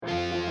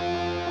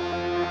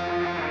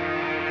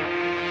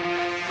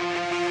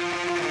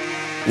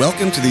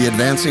Welcome to the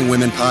Advancing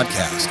Women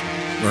Podcast,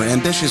 where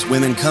ambitious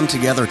women come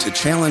together to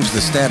challenge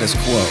the status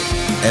quo,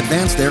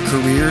 advance their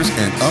careers,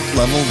 and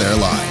up-level their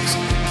lives.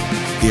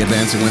 The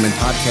Advancing Women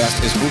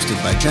Podcast is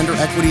hosted by gender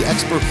equity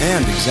expert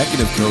and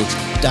executive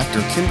coach,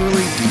 Dr.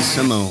 Kimberly D.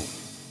 Simone.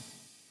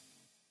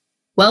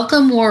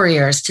 Welcome,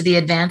 warriors, to the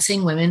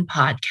Advancing Women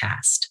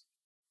Podcast.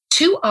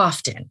 Too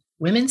often,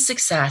 women's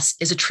success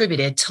is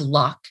attributed to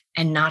luck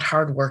and not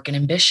hard work and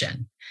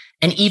ambition.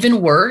 And even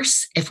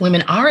worse, if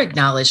women are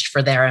acknowledged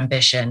for their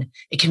ambition,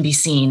 it can be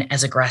seen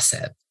as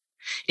aggressive.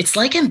 It's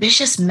like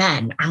ambitious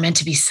men are meant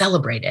to be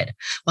celebrated,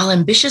 while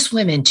ambitious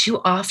women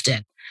too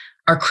often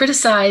are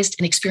criticized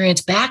and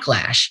experience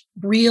backlash,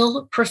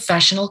 real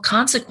professional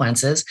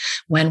consequences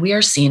when we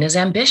are seen as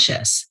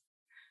ambitious.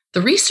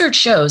 The research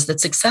shows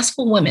that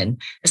successful women,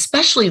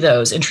 especially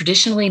those in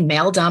traditionally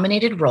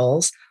male-dominated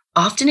roles,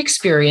 often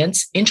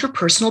experience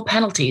interpersonal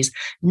penalties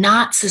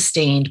not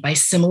sustained by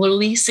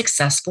similarly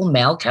successful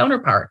male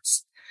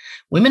counterparts.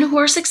 Women who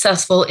are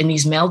successful in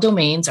these male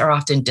domains are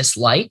often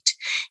disliked,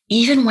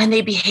 even when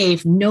they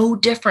behave no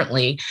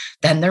differently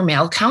than their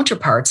male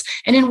counterparts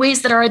and in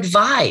ways that are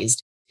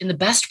advised in the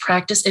best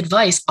practice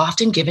advice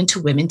often given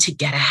to women to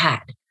get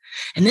ahead.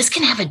 And this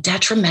can have a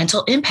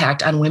detrimental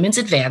impact on women's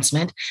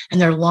advancement and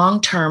their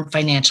long-term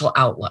financial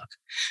outlook.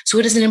 So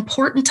it is an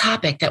important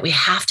topic that we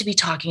have to be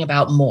talking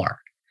about more.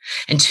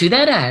 And to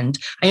that end,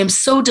 I am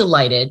so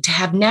delighted to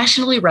have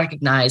nationally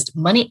recognized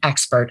money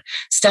expert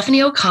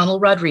Stephanie O'Connell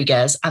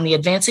Rodriguez on the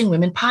Advancing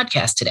Women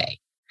Podcast today.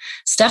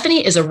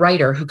 Stephanie is a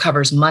writer who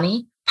covers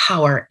money,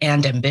 power,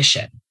 and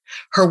ambition.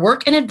 Her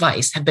work and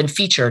advice have been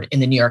featured in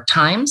the New York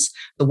Times,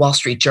 the Wall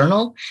Street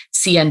Journal,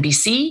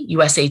 CNBC,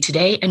 USA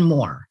Today, and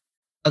more.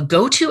 A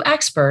go-to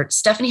expert,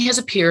 Stephanie has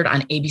appeared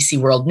on ABC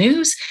World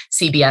News,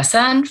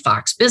 CBSN,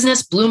 Fox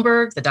Business,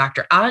 Bloomberg, The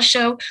Dr. Oz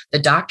Show, The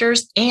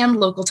Doctors, and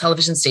local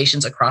television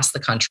stations across the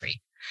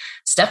country.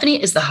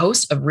 Stephanie is the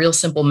host of Real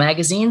Simple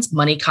Magazine's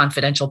Money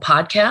Confidential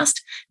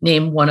podcast,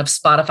 named one of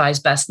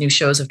Spotify's best new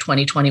shows of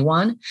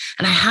 2021.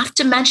 And I have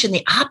to mention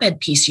the op-ed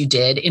piece you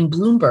did in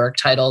Bloomberg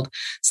titled,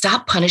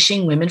 "Stop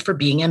Punishing Women for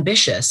Being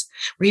Ambitious,"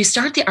 where you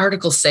start the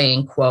article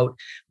saying, quote,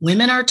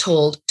 "Women are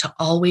told to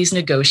always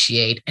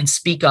negotiate and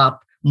speak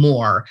up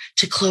more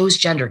to close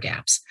gender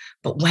gaps.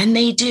 But when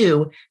they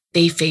do,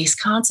 they face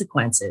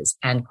consequences,"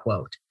 end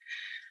quote.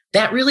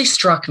 That really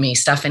struck me,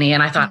 Stephanie,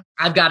 and I thought,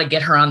 I've got to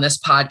get her on this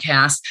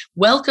podcast.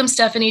 Welcome,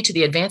 Stephanie, to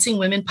the Advancing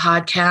Women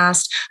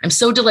Podcast. I'm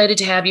so delighted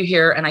to have you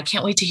here, and I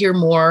can't wait to hear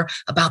more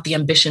about the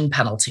ambition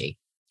penalty.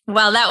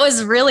 Well, that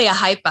was really a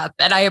hype up,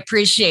 and I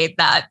appreciate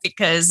that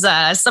because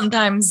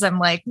sometimes I'm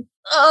like,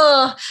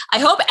 oh, I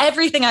hope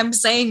everything I'm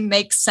saying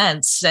makes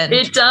sense. And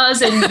it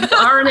does. And you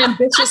are an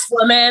ambitious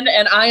woman,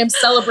 and I am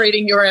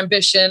celebrating your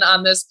ambition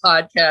on this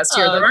podcast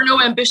here. There are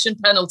no ambition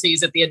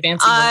penalties at the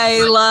Advancing Women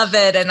Podcast. I love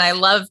it. And I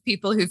love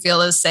people who feel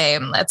the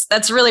same.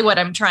 That's really what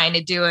I'm trying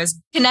to do is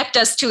connect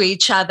us to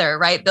each other,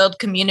 right? Build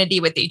community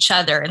with each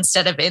other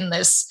instead of in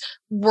this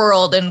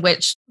world in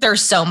which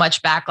there's so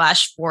much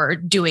backlash for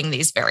doing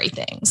these very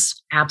things.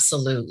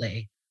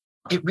 Absolutely.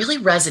 It really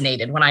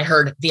resonated when I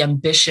heard the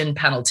ambition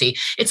penalty.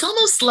 It's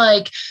almost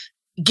like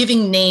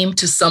giving name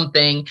to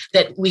something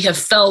that we have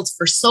felt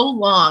for so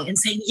long and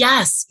saying,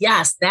 yes,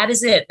 that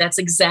is it. That's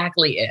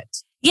exactly it.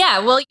 Yeah,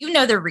 well, you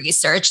know the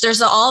research.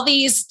 There's all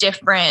these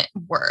different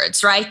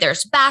words, right?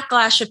 There's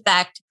backlash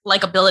effect,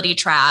 likability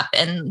trap,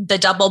 and the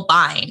double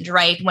bind,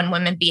 right? When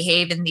women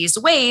behave in these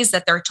ways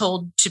that they're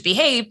told to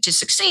behave to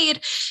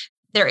succeed,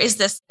 there is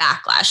this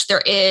backlash.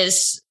 There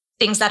is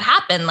things that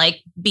happen,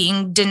 like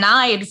being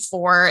denied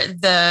for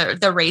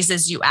the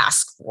raises you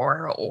ask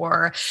for,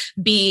 or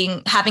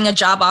having a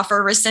job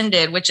offer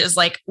rescinded, which is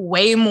like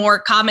way more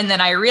common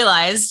than I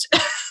realized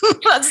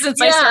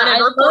since I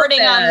started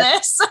reporting on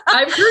this.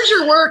 I've heard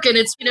your work, and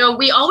it's,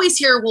 we always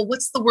hear, well,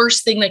 what's the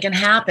worst thing that can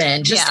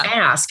happen? Just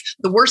ask.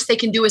 The worst they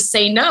can do is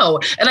say no.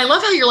 And I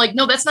love how you're like,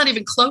 no, that's not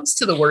even close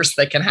to the worst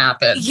that can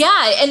happen.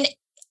 Yeah. And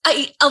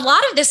a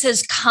lot of this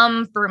has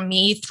come for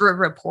me through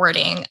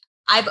reporting.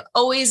 I've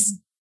always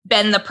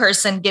been the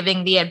person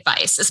giving the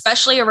advice,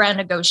 especially around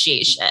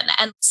negotiation.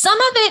 And some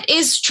of it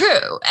is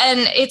true and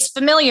it's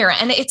familiar.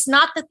 And it's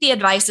not that the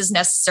advice is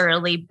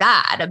necessarily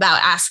bad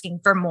about asking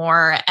for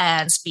more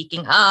and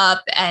speaking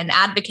up and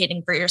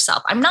advocating for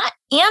yourself. I'm not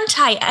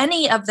anti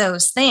any of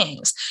those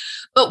things.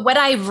 But what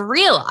I've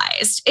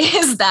realized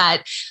is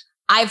that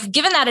I've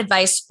given that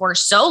advice for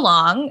so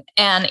long,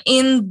 and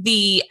in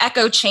the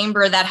echo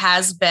chamber that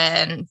has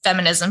been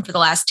feminism for the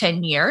last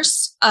 10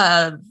 years,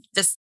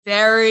 this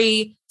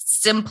very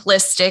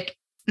simplistic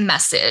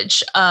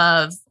message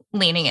of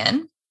leaning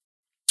in,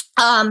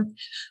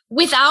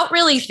 without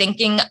really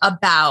thinking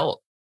about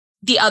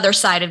the other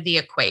side of the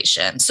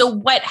equation. So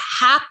what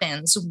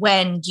happens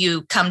when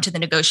you come to the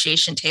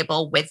negotiation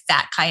table with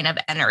that kind of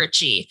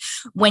energy,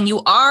 when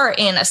you are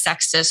in a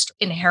sexist,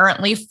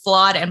 inherently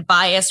flawed and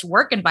biased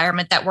work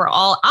environment that we're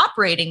all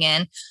operating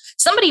in?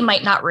 Somebody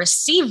might not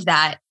receive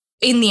that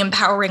in the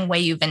empowering way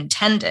you've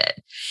intended.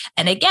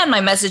 And again,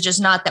 my message is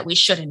not that we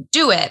shouldn't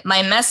do it.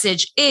 My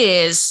message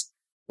is,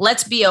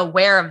 let's be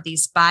aware of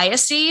these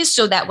biases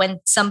so that when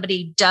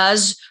somebody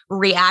does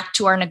react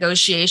to our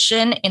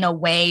negotiation in a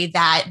way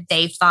that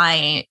they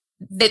find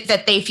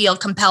that they feel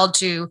compelled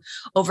to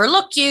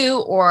overlook you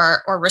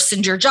or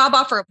rescind your job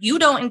offer, you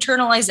don't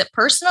internalize it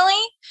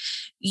personally.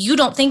 You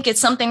don't think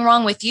it's something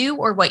wrong with you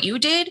or what you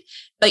did,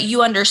 but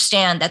you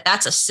understand that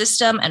that's a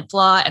system and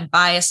flaw and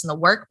bias in the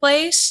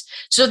workplace,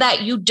 so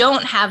that you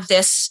don't have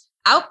this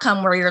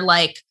outcome where you're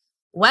like,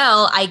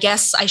 well, I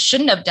guess I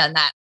shouldn't have done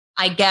that.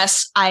 I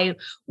guess I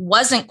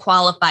wasn't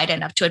qualified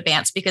enough to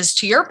advance, because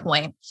to your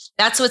point,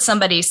 that's what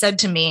somebody said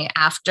to me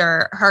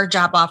after her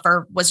job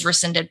offer was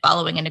rescinded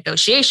following a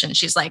negotiation.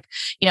 She's like,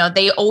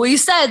 they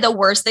always said the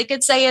worst they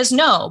could say is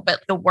no,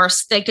 but the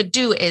worst they could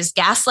do is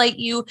gaslight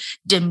you,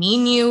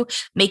 demean you,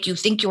 make you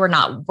think you are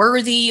not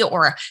worthy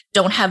or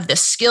don't have the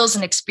skills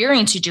and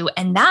experience you do.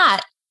 And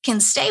that can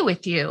stay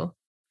with you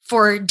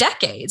for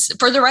decades,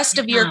 for the rest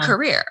of your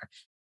career.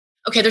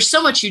 Okay, there's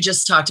so much you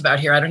just talked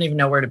about here. I don't even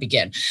know where to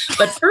begin.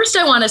 But first,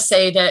 I want to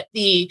say that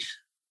the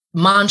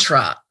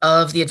mantra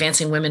of the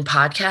Advancing Women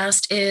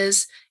podcast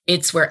is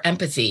it's where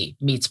empathy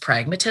meets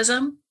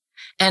pragmatism.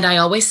 And I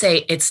always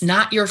say it's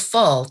not your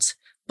fault,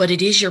 but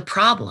it is your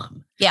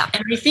problem. Yeah.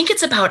 And I think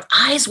it's about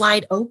eyes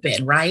wide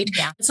open, right?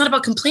 Yeah. It's not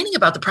about complaining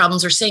about the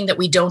problems or saying that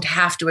we don't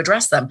have to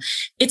address them.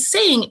 It's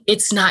saying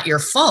it's not your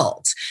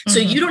fault. So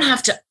you don't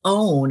have to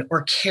own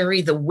or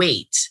carry the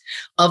weight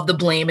of the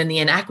blame and the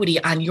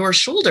inequity on your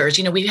shoulders.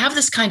 We have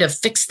this kind of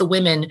fix the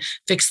women,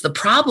 fix the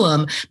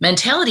problem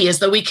mentality, as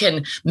though we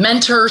can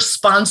mentor,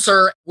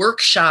 sponsor,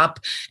 workshop,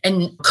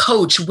 and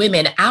coach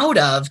women out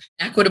of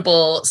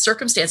equitable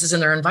circumstances in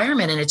their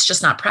environment. And it's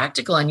just not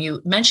practical. And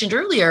you mentioned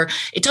earlier,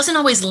 it doesn't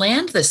always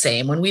land the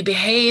same. When we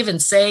behave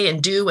and say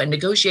and do and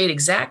negotiate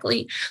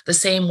exactly the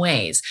same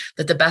ways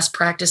that the best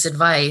practice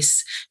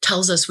advice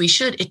tells us we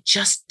should, it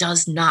just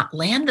does not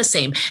land the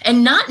same.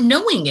 And not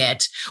knowing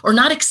it or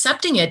not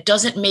accepting it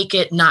doesn't make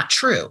it not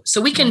true.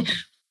 So we can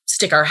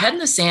stick our head in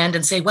the sand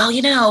and say, well,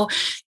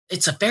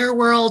 it's a fair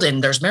world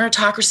and there's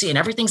meritocracy and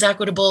everything's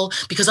equitable,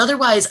 because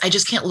otherwise I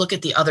just can't look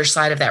at the other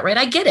side of that, right?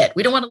 I get it.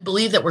 We don't want to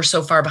believe that we're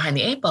so far behind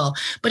the 8 ball,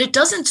 but it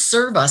doesn't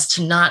serve us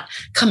to not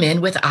come in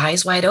with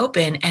eyes wide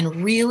open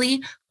and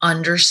really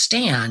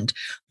understand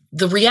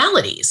the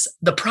realities,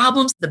 the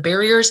problems, the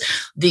barriers,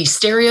 the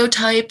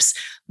stereotypes,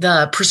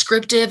 the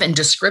prescriptive and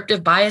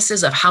descriptive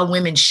biases of how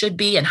women should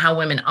be and how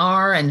women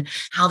are, and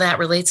how that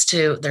relates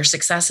to their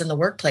success in the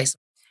workplace.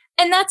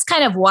 And that's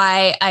kind of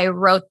why I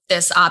wrote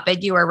this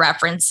op-ed you were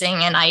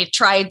referencing. And I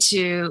tried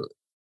to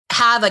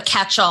have a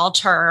catch-all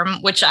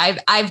term, which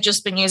I've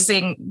just been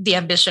using the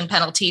ambition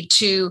penalty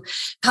to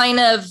kind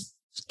of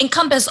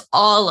encompass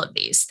all of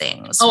these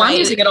things. Oh, right? I'm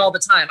using it all the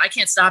time. I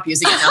can't stop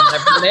using it now that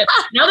I've heard it.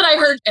 Now that I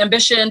heard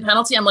ambition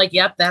penalty, I'm like,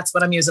 yep, that's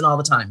what I'm using all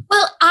the time.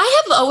 Well,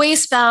 I have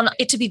always found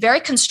it to be very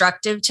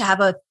constructive to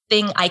have a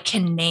thing I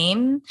can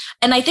name.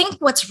 And I think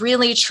what's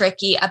really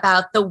tricky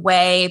about the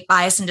way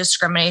bias and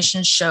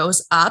discrimination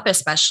shows up,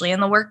 especially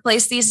in the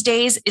workplace these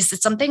days, is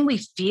it's something we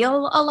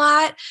feel a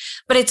lot,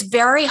 but it's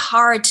very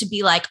hard to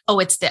be like, oh,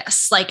 it's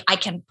this. Like I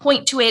can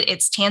point to it,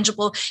 it's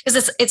tangible,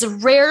 because it's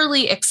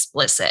rarely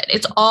explicit.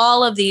 It's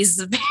all of these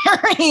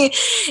very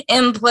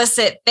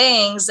implicit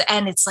things.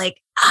 And it's like,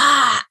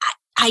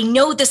 I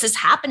know this is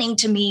happening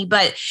to me,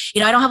 but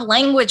I don't have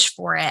language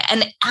for it.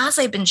 And as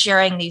I've been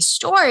sharing these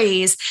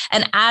stories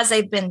and as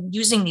I've been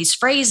using these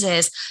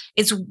phrases,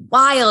 it's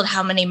wild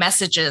how many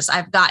messages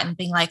I've gotten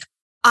being like,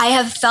 I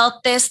have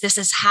felt this. This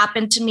has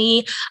happened to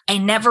me. I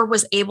never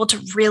was able to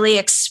really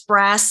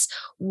express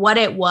what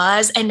it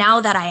was. And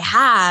now that I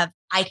have,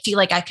 I feel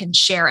like I can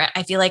share it.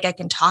 I feel like I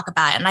can talk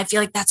about it. And I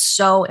feel like that's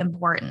so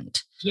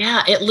important.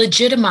 Yeah, it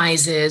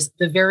legitimizes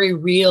the very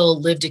real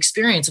lived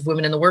experience of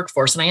women in the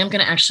workforce. And I am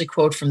going to actually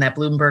quote from that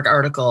Bloomberg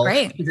article.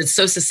 Right. It's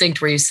so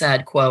succinct, where you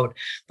said, quote,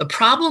 "The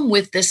problem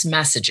with this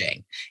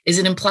messaging is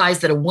it implies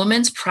that a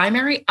woman's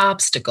primary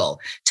obstacle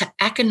to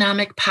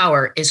economic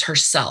power is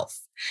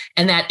herself,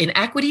 and that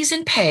inequities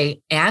in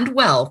pay and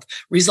wealth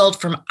result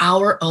from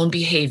our own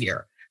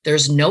behavior.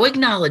 There's no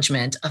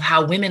acknowledgement of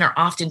how women are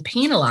often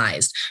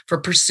penalized for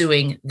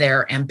pursuing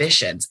their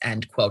ambitions,"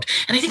 end quote.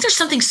 And I think there's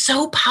something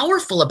so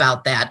powerful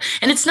about that.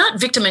 And it's not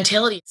victim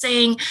mentality,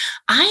 saying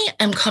I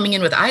am coming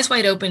in with eyes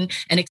wide open,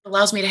 and it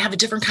allows me to have a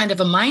different kind of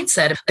a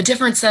mindset, a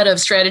different set of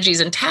strategies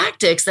and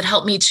tactics that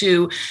help me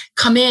to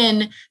come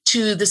in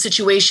to the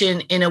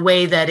situation in a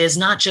way that is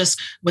not just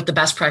what the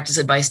best practice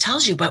advice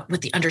tells you, but with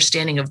the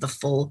understanding of the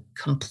full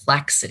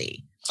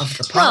complexity of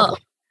the problem. Well,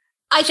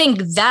 I think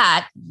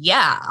that,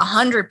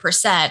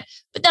 100%.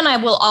 But then I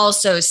will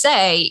also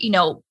say,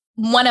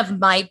 one of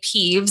my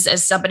peeves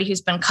as somebody who's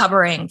been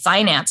covering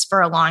finance for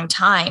a long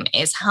time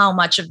is how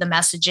much of the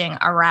messaging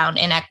around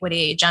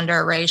inequity,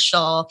 gender,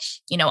 racial,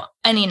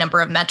 any number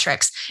of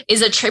metrics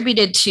is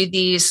attributed to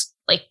these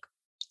like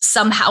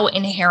somehow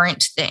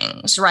inherent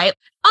things, right?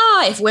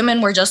 If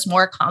women were just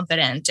more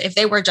confident, if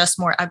they were just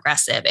more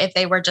aggressive, if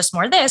they were just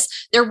more this,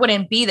 there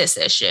wouldn't be this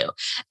issue.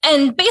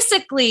 And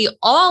basically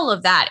all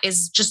of that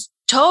is just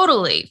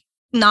totally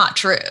not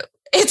true.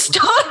 It's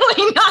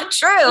totally not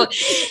true.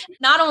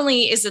 Not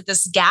only is it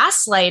this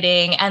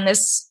gaslighting and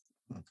this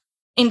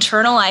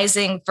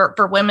internalizing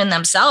for women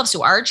themselves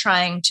who are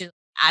trying to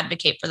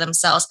advocate for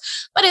themselves,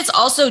 but it's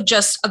also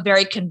just a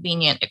very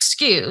convenient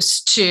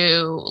excuse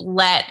to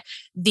let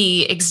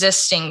the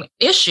existing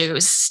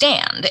issues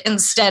stand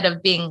instead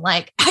of being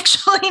like,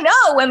 actually, no,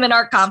 women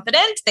are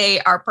confident.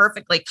 They are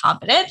perfectly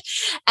competent.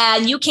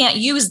 And you can't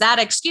use that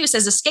excuse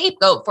as a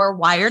scapegoat for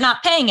why you're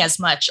not paying as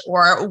much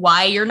or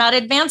why you're not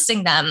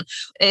advancing them.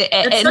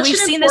 And we've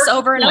seen this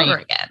over and over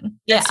again.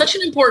 It's such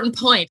an important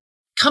point.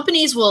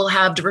 Companies will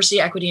have diversity,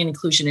 equity, and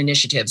inclusion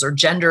initiatives or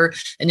gender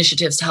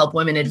initiatives to help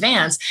women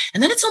advance.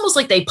 And then it's almost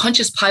like they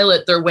Pontius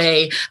Pilate their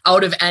way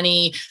out of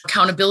any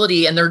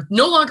accountability and they're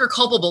no longer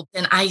culpable.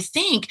 And I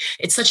think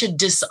it's such a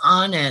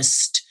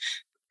dishonest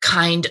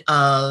kind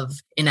of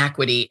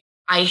inequity.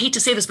 I hate to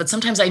say this, but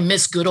sometimes I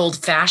miss good old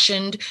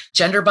fashioned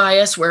gender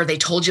bias where they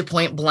told you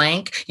point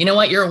blank, you know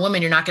what, you're a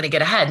woman, you're not going to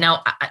get ahead.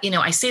 Now,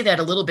 I say that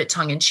a little bit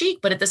tongue in cheek,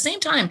 but at the same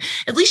time,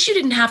 at least you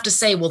didn't have to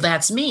say, well,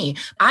 that's me.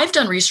 I've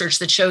done research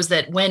that shows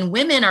that when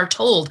women are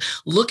told,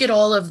 look at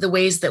all of the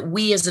ways that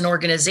we as an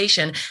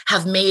organization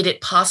have made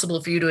it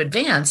possible for you to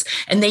advance,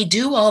 and they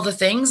do all the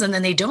things and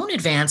then they don't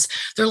advance,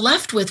 they're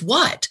left with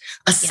what?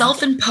 A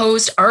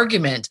self-imposed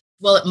argument.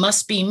 Well, it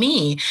must be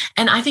me.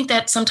 And I think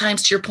that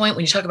sometimes, to your point,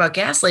 when you talk about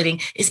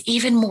gaslighting, is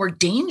even more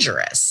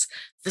dangerous.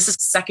 This is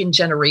second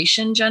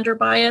generation gender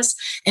bias,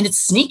 and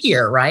it's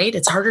sneakier, right?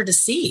 It's harder to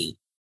see.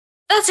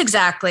 That's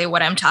exactly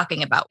what I'm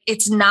talking about.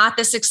 It's not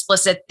this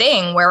explicit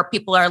thing where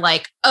people are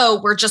like, oh,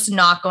 we're just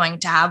not going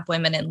to have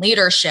women in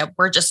leadership.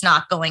 We're just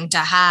not going to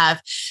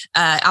have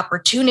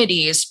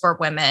opportunities for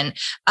women.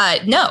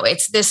 No,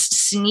 it's this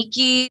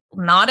sneaky,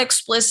 not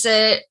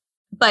explicit,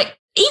 but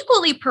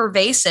equally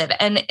pervasive,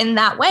 and in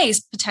that way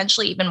is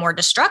potentially even more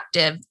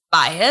destructive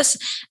bias.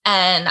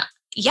 And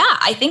yeah,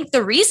 I think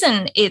the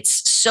reason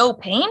it's so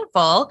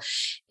painful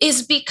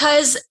is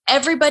because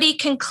everybody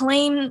can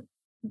claim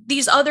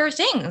these other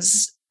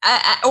things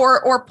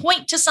or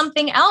point to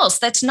something else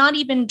that's not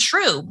even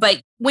true.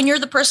 But when you're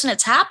the person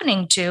it's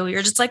happening to,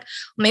 you're just like,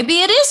 maybe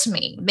it is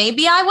me.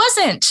 Maybe I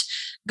wasn't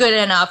good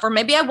enough, or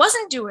maybe I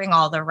wasn't doing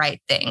all the right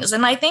things.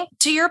 And I think,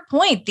 to your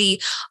point, the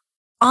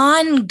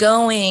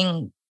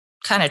ongoing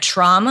kind of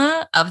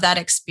trauma of that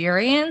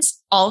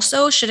experience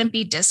also shouldn't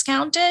be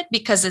discounted,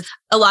 because it's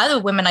a lot of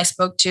the women I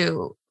spoke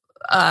to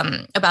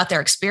about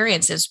their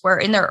experiences were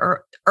in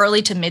their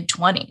early to mid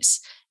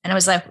 20s. And I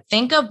was like,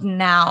 think of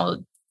now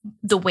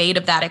the weight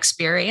of that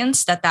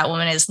experience that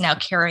woman is now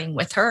carrying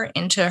with her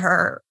into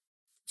her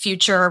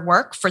future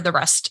work for the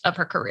rest of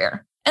her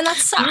career. And that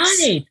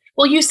sucks. Right.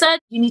 Well, you said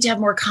you need to have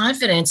more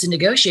confidence and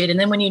negotiate. And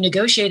then when you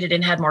negotiated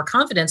and had more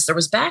confidence, there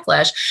was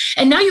backlash.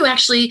 And now you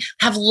actually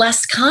have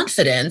less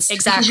confidence.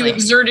 Exactly. Because you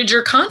exerted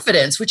your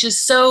confidence, which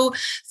is so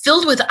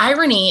filled with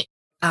irony.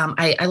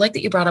 I like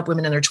that you brought up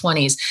women in their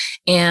 20s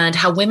and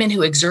how women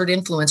who exert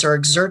influence or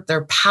exert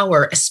their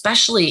power,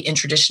 especially in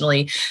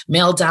traditionally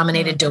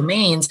male-dominated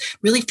domains,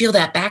 really feel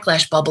that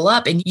backlash bubble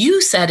up. And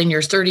you said in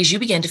your 30s, you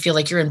began to feel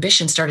like your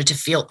ambition started to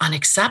feel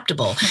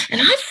unacceptable.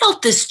 And I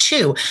felt this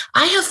too.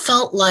 I have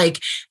felt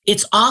like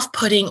it's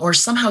off-putting or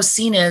somehow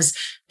seen as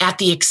at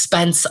the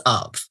expense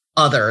of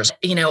others,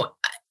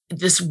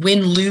 this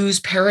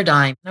win-lose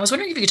paradigm. And I was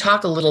wondering if you could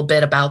talk a little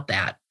bit about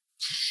that.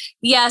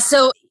 Yeah.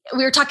 So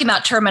we were talking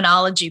about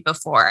terminology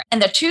before,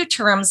 and the two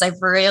terms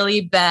I've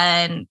really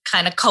been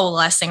kind of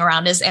coalescing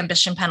around is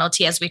ambition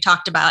penalty, as we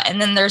talked about.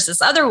 And then there's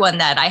this other one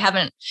that I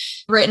haven't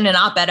written an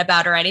op-ed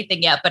about or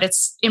anything yet, but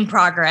it's in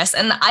progress.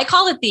 And I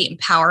call it the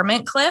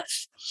empowerment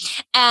cliff.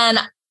 And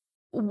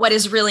what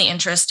is really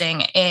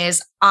interesting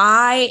is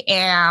I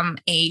am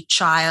a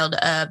child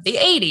of the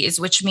 80s,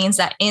 which means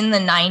that in the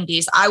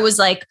 90s, I was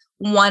like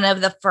one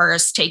of the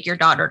first take your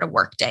daughter to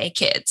work day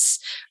kids,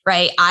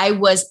 right? I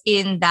was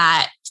in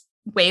that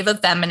wave of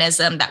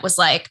feminism that was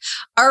like,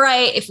 all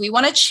right, if we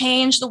want to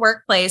change the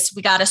workplace,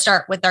 we got to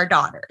start with our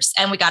daughters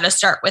and we got to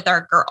start with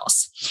our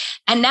girls.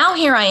 And now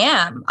here I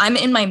am, I'm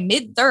in my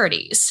mid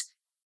 30s.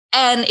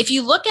 And if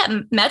you look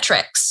at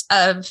metrics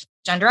of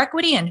gender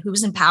equity and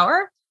who's in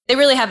power, they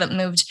really haven't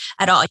moved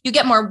at all. You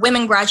get more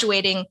women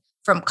graduating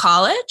from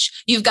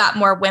college. You've got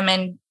more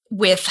women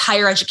with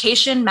higher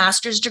education,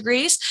 master's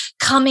degrees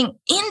coming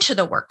into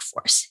the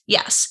workforce.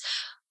 Yes.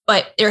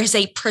 But there is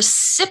a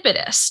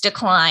precipitous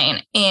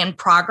decline in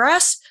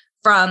progress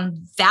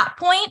from that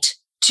point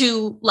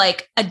to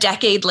like a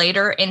decade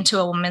later into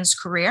a woman's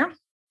career.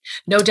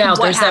 No doubt.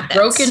 There's that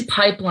broken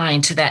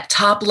pipeline to that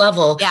top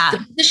level. Yeah. The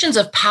positions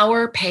of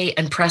power, pay,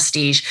 and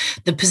prestige,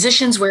 the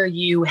positions where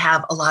you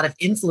have a lot of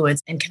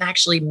influence and can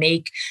actually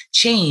make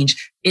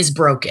change is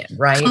broken,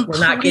 right? Completely.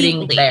 We're not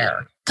getting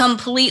there.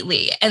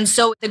 Completely. And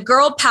so the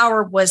girl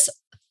power was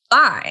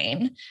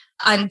fine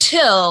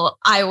until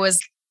I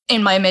was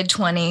in my mid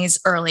 20s,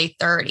 early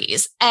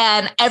 30s.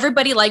 And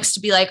everybody likes to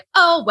be like,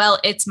 oh, well,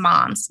 it's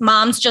moms.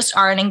 Moms just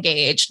aren't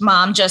engaged.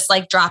 Mom just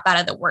like drop out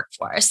of the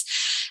workforce.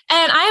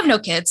 And I have no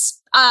kids.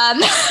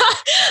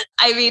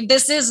 I mean,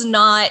 this is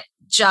not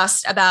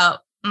just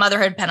about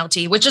motherhood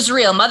penalty, which is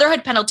real.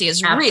 Motherhood penalty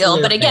is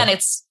real, but again,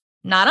 it's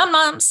not on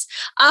moms.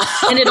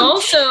 And it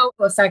also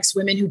affects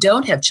women who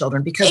don't have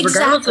children, because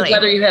regardless of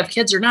whether you have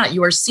kids or not,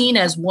 you are seen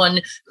as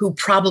one who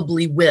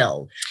probably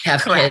will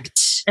have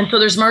kids. And so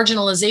there's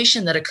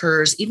marginalization that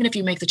occurs. Even if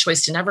you make the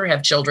choice to never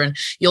have children,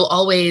 you'll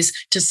always,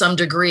 to some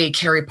degree,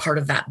 carry part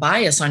of that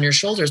bias on your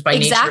shoulders by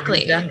nature of your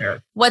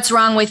gender. What's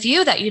wrong with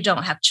you that you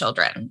don't have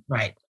children?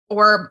 Right.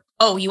 Or,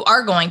 oh, you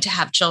are going to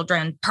have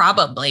children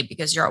probably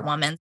because you're a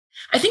woman.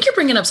 I think you're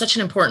bringing up such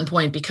an important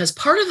point, because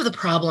part of the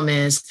problem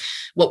is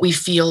what we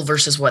feel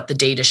versus what the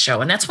data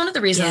show. And that's one of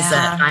the reasons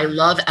that I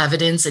love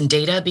evidence and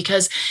data,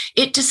 because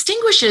it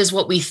distinguishes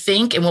what we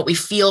think and what we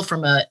feel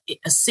from a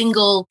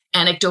single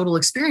anecdotal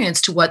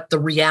experience to what the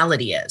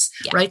reality is,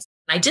 right?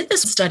 I did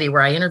this study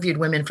where I interviewed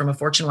women from a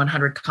Fortune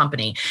 100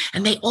 company,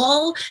 and they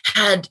all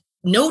had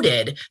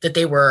noted that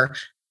they were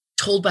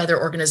told by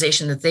their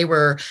organization that they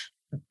were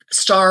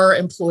star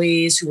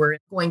employees who were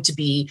going to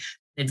be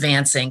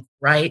advancing,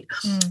 right?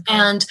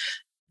 And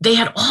they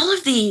had all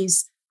of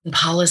these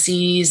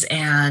policies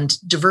and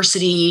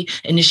diversity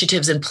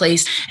initiatives in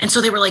place. And so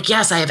they were like,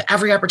 yes, I have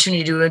every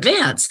opportunity to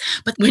advance.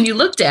 But when you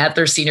looked at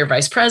their senior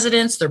vice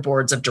presidents, their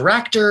boards of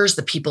directors,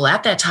 the people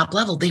at that top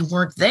level, they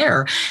weren't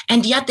there.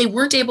 And yet they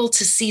weren't able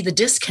to see the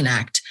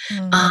disconnect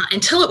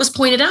until it was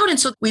pointed out. And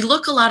so we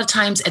look a lot of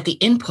times at the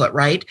input,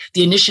 right?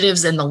 The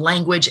initiatives and the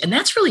language, and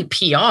that's really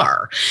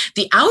PR.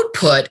 The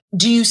output,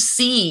 do you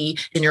see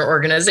in your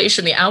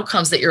organization the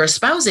outcomes that you're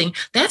espousing?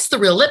 That's the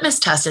real litmus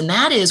test. And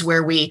that is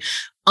where we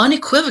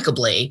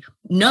unequivocally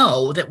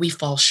know that we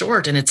fall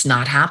short and it's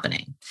not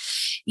happening.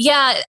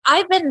 Yeah,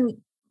 I've been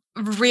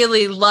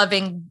really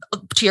loving,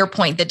 to your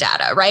point, the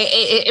data, right?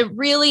 It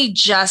really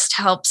just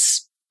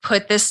helps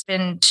put this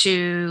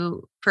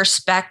into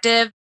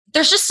perspective.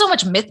 There's just so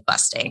much myth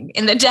busting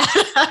in the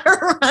data,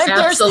 right?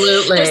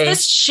 Absolutely. There's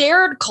this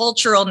shared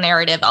cultural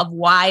narrative of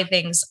why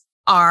things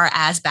are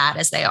as bad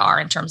as they are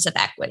in terms of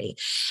equity.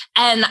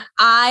 And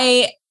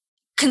I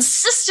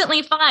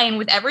consistently find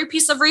with every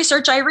piece of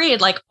research I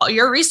read, like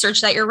your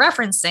research that you're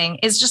referencing,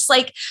 is just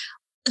like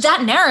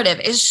that narrative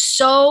is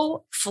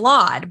so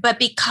flawed. But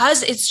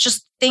because it's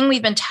just thing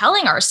we've been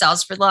telling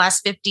ourselves for the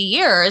last 50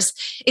 years,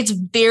 it's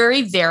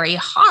very, very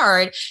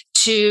hard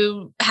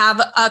to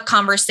have a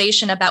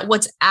conversation about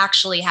what's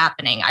actually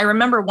happening. I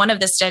remember one of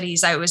the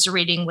studies I was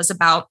reading was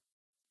about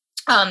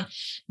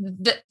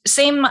the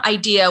same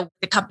idea.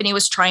 The company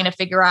was trying to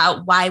figure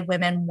out why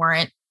women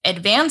weren't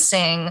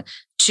advancing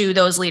to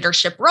those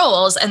leadership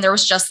roles. And there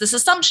was just this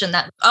assumption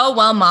that, oh,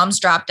 well, moms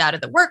dropped out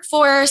of the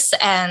workforce.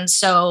 And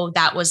so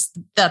that was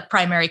the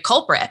primary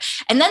culprit.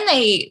 And then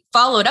they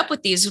followed up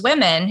with these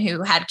women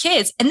who had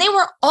kids, and they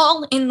were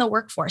all in the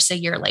workforce a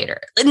year later.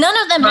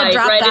 None of them had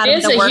dropped out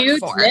of the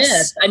workforce.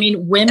 Huge I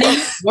mean, women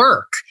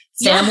work,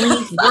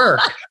 families work.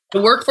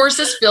 The workforce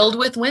is filled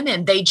with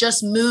women. They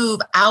just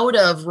move out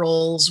of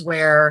roles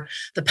where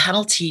the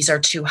penalties are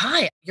too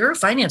high. You're a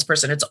finance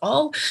person. It's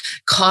all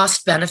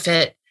cost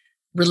benefit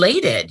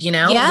related, what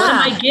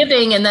am I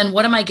giving? And then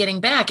what am I getting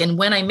back? And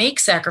when I make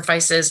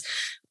sacrifices,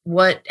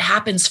 what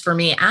happens for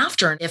me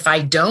after? If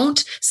I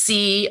don't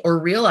see or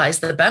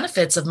realize the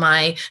benefits of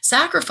my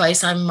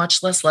sacrifice, I'm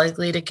much less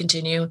likely to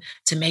continue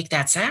to make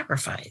that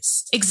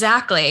sacrifice.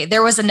 Exactly.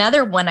 There was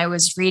another one I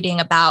was reading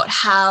about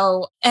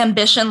how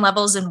ambition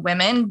levels in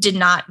women did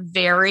not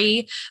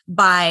vary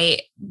by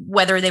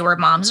whether they were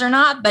moms or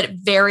not, but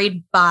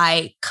varied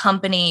by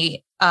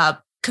company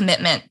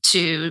commitment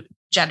to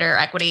gender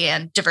equity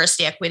and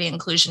diversity, equity,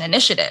 inclusion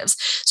initiatives.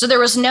 So there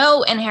was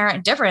no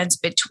inherent difference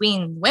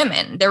between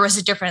women. There was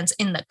a difference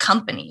in the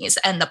companies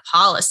and the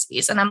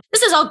policies. And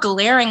this is all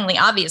glaringly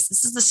obvious.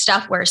 This is the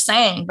stuff we're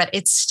saying, but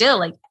it's still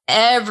like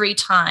every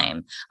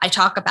time I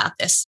talk about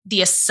this,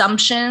 the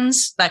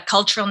assumptions, that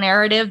cultural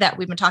narrative that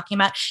we've been talking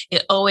about,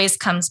 it always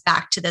comes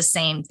back to the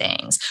same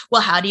things.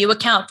 Well, how do you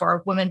account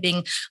for women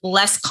being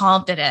less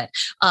confident,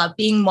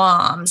 being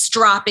moms,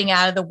 dropping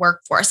out of the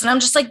workforce? And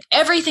I'm just like,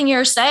 everything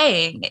you're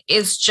saying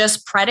is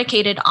just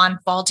predicated on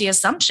faulty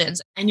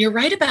assumptions. And you're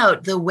right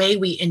about the way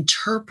we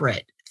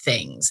interpret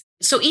things.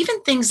 So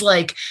even things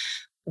like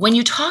when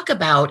you talk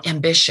about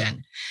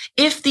ambition,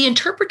 if the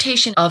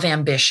interpretation of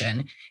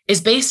ambition is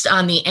based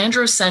on the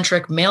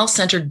androcentric,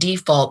 male-centered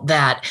default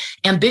that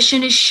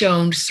ambition is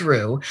shown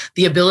through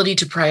the ability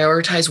to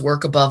prioritize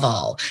work above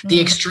all, the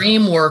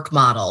extreme work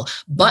model,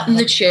 button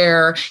the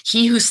chair,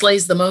 he who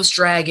slays the most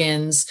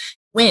dragons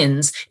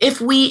wins. If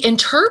we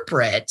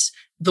interpret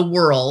the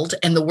world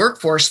and the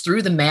workforce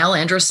through the male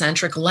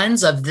androcentric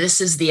lens of this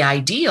is the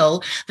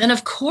ideal, then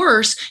of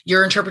course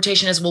your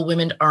interpretation is, well,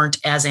 women aren't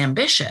as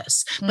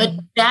ambitious. But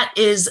that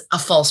is a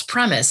false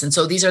premise. And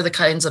so these are the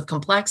kinds of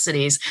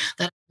complexities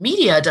that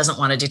media doesn't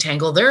want to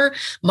detangle. They're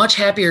much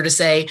happier to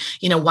say,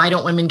 why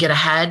don't women get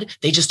ahead?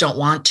 They just don't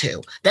want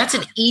to. That's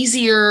an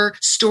easier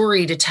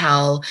story to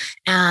tell.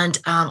 And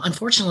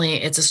unfortunately,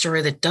 it's a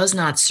story that does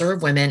not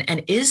serve women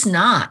and is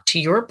not, to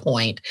your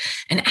point,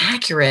 an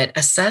accurate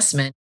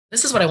assessment.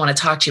 This is what I want to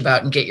talk to you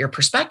about and get your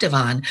perspective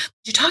on.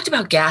 You talked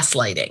about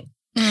gaslighting.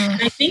 And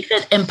I think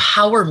that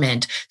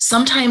empowerment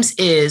sometimes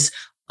is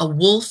a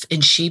wolf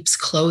in sheep's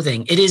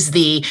clothing. It is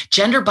the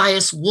gender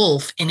biased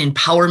wolf in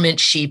empowerment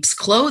sheep's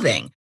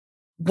clothing.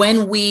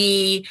 When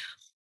we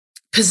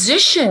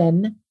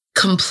position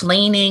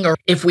complaining, or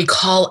if we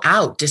call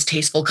out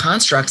distasteful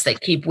constructs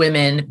that keep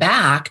women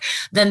back,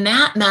 then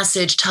that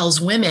message tells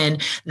women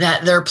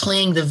that they're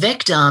playing the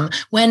victim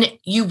when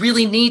you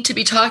really need to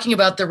be talking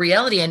about the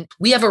reality. And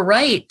we have a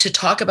right to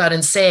talk about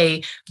and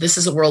say, this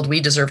is a world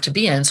we deserve to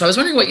be in. So I was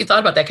wondering what you thought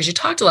about that, because you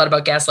talked a lot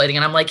about gaslighting.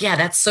 And I'm like, yeah,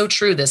 that's so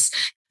true. This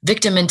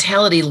victim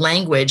mentality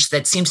language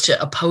that seems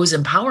to oppose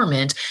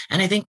empowerment.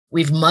 And I think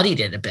we've muddied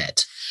it a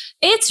bit.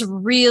 It's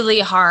really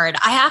hard.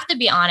 I have to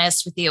be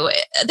honest with you.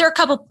 There are a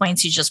couple of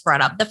points you just brought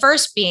up. The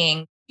first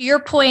being your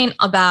point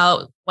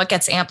about what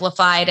gets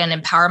amplified and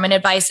empowerment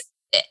advice.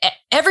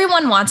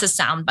 Everyone wants a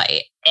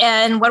soundbite.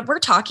 And what we're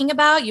talking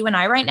about, you and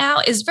I right now,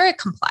 is very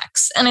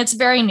complex and it's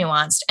very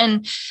nuanced.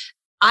 And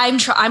I'm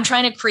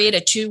trying to create a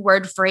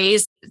 2-word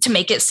phrase to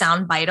make it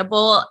sound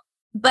biteable.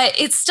 But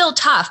it's still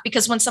tough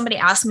because when somebody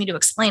asks me to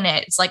explain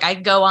it, it's like I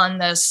go on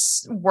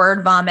this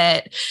word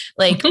vomit,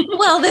 like,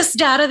 well, this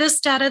data.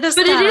 But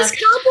it is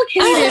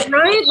complicated,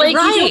 right? Like,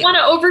 right. You don't want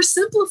to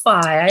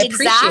oversimplify. I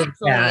appreciate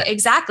that.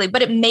 Exactly.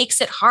 But it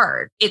makes it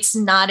hard. It's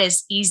not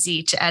as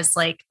easy as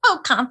like, oh,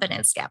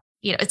 confidence gap.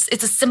 You know, it's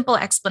a simple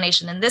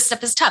explanation. And this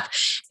stuff is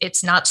tough.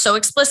 It's not so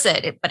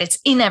explicit, but it's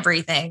in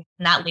everything.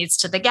 And that leads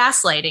to the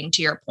gaslighting,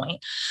 to your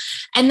point.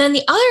 And then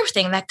the other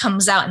thing that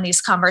comes out in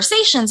these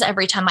conversations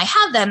every time I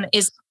have them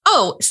is,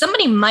 oh,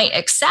 somebody might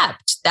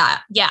accept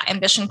that, yeah,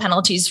 ambition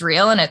penalty is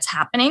real and it's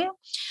happening.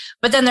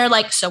 But then they're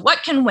like, so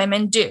what can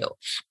women do?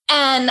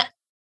 And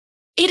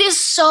it is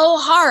so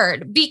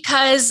hard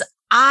because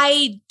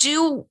I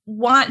do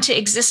want to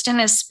exist in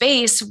a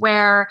space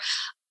where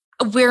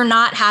we're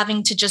not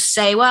having to just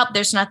say, well,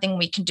 there's nothing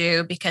we can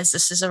do because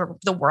this is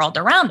the world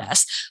around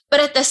us.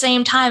 But at the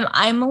same time,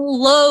 I'm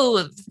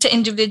loath to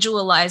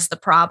individualize the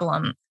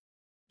problem.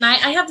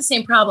 I have the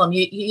same problem.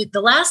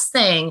 The last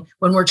thing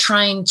when we're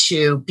trying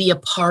to be a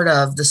part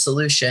of the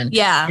solution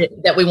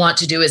that we want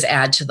to do is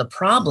add to the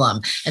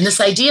problem. And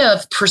this idea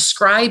of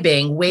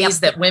prescribing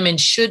ways that women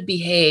should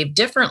behave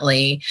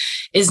differently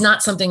is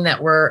not something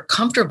that we're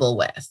comfortable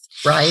with,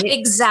 right?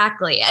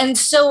 Exactly. And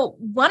so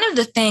one of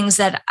the things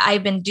that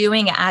I've been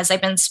doing as I've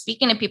been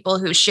speaking to people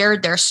who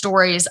shared their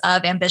stories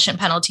of ambition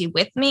penalty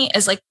with me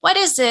is like, what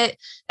is it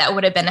that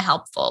would have been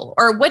helpful?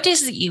 Or what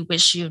is it you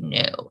wish you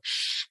knew?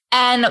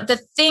 And the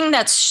thing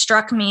that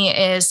struck me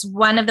is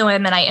one of the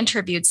women I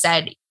interviewed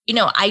said, you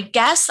know, I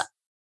guess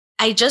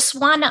I just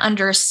want to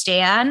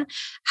understand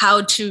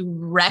how to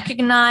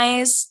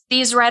recognize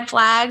these red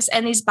flags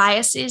and these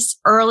biases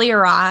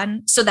earlier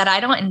on so that I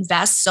don't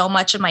invest so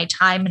much of my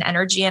time and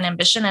energy and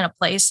ambition in a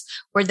place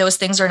where those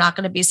things are not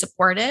going to be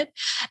supported.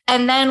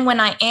 And then when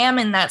I am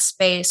in that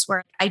space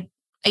where I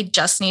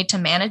just need to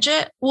manage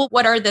it. Well,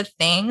 what are the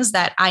things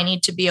that I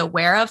need to be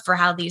aware of for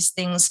how these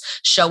things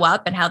show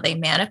up and how they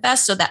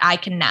manifest so that I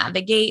can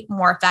navigate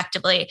more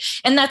effectively?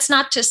 And that's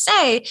not to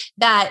say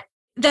that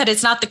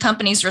it's not the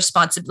company's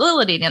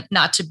responsibility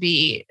not to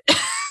be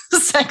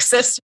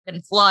sexist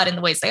and flawed in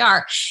the ways they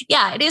are.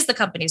 Yeah, it is the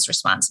company's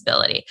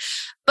responsibility.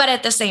 But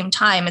at the same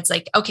time, it's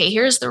like, okay,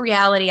 here's the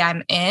reality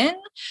I'm in.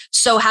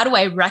 So how do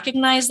I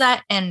recognize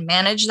that and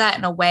manage that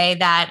in a way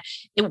that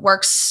it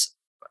works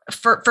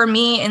for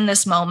me in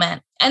this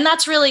moment? And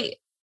that's really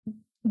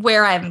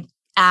where I'm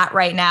at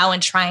right now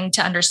and trying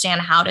to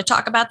understand how to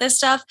talk about this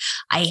stuff.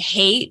 I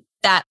hate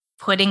that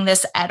putting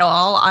this at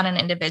all on an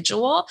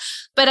individual,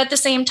 but at the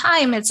same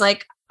time, it's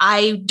like,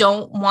 I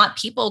don't want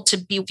people to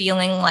be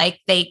feeling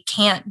like they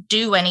can't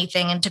do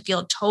anything and to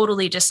feel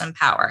totally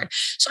disempowered.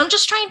 So I'm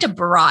just trying to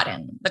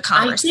broaden the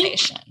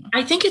conversation.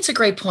 I think it's a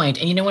great point.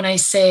 And, you know, when I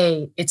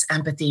say it's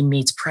empathy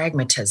meets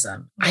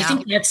pragmatism, I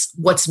think that's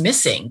what's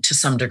missing to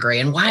some degree.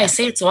 And why I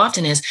say it so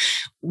often is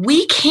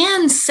we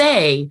can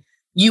say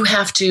you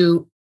have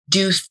to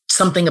do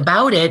something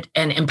about it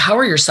and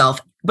empower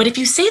yourself. But if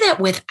you say that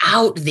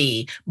without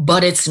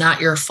but it's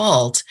not your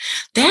fault,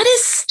 that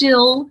is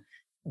still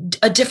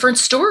a different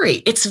story.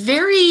 It's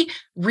very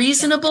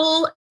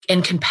reasonable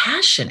and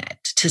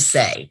compassionate to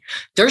say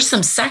there's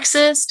some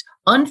sexist,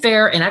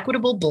 unfair,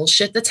 inequitable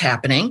bullshit that's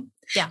happening.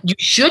 Yeah. You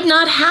should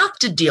not have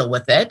to deal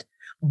with it,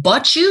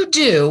 but you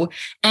do.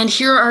 And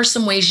here are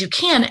some ways you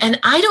can. And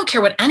I don't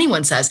care what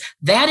anyone says.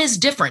 That is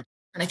different.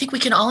 And I think we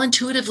can all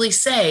intuitively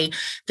say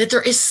that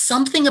there is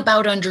something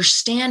about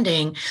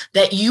understanding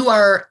that you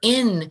are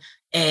in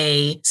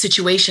a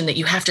situation that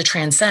you have to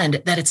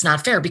transcend, that it's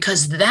not fair,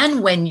 because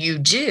then when you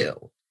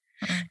do,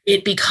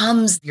 it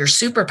becomes your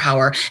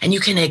superpower and you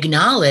can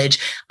acknowledge,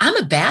 I'm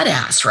a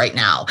badass right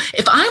now.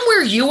 If I'm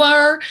where you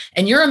are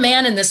and you're a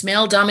man in this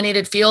male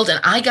dominated field and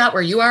I got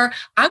where you are,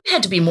 I've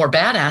had to be more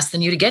badass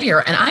than you to get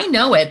here. And I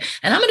know it.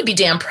 And I'm going to be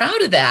damn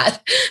proud of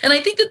that. And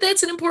I think that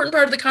that's an important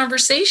part of the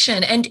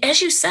conversation. And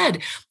as you said,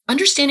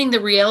 understanding the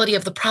reality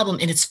of the problem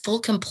in its full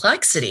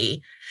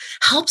complexity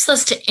helps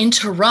us to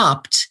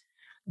interrupt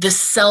the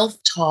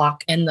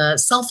self-talk and the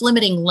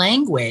self-limiting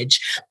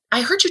language.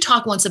 I heard you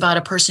talk once about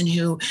a person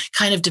who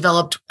kind of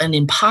developed an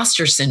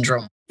imposter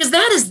syndrome. Because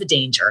that is the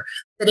danger,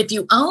 that if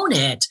you own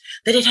it,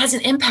 that it has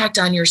an impact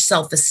on your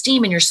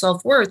self-esteem and your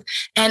self-worth.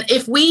 And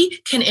if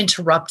we can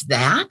interrupt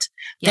that,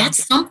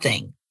 that's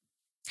something.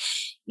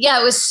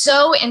 Yeah, it was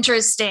so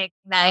interesting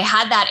that I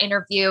had that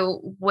interview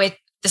with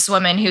this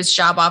woman whose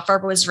job offer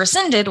was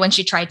rescinded when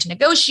she tried to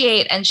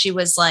negotiate. And she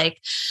was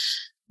like,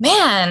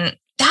 man,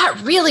 that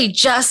really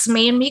just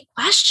made me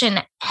question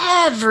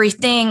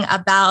everything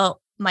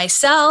about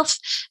myself,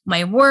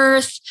 my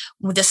worth,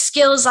 the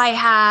skills I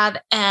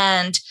had.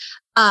 And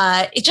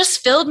it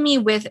just filled me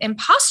with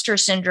imposter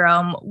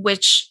syndrome,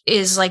 which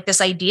is like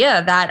this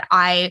idea that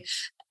I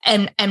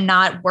am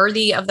not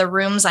worthy of the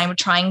rooms I'm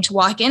trying to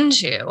walk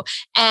into.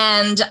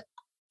 And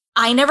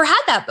I never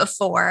had that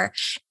before.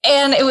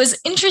 And it was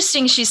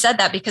interesting she said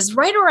that, because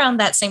right around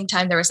that same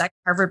time, there was that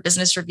Harvard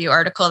Business Review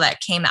article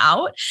that came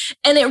out.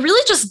 And it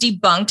really just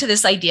debunked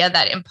this idea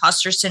that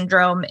imposter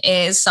syndrome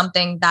is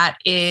something that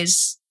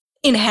is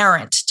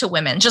inherent to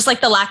women, just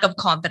like the lack of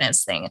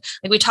confidence thing.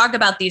 Like we talk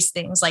about these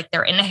things like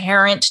they're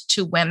inherent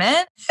to women.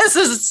 This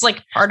is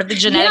like part of the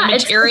genetic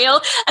material.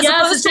 As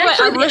opposed to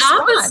the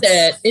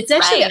opposite. It's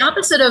actually the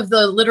opposite of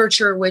the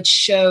literature, which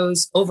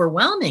shows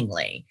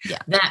overwhelmingly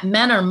that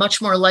men are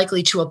much more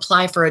likely to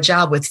apply for a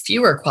job with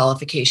fewer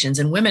qualifications,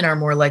 and women are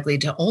more likely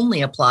to only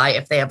apply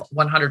if they have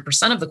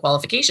 100% of the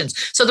qualifications.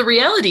 So the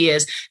reality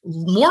is,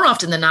 more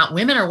often than not,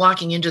 women are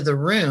walking into the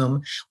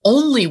room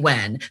only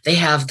when they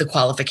have the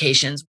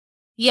qualifications.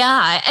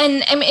 Yeah.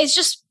 And I mean, it's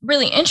just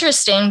really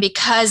interesting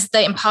because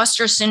the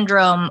imposter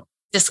syndrome,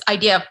 this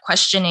idea of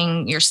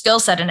questioning your skill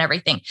set and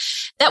everything,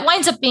 that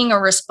winds up being a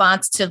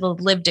response to the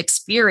lived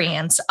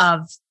experience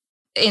of,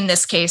 in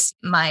this case,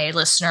 my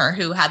listener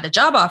who had the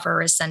job offer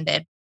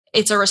rescinded.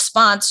 It's a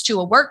response to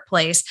a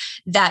workplace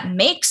that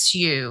makes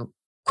you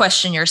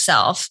question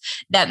yourself,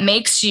 that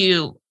makes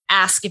you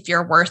ask if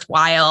you're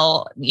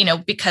worthwhile,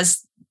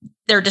 because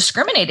they're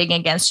discriminating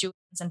against you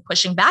and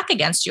pushing back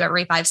against you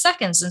every 5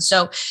 seconds. And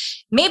so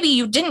maybe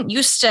you didn't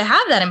used to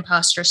have that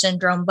imposter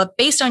syndrome, but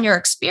based on your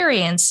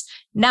experience,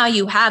 now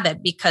you have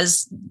it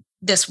because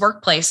this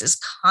workplace is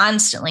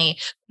constantly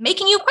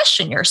making you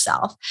question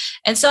yourself.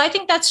 And so I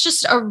think that's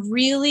just a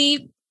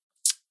really,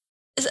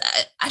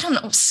 I don't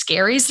know,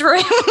 scary is the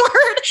right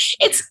word.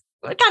 It's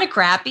kind of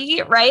crappy,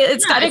 right?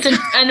 It's kind of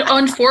and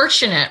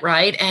unfortunate,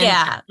 right?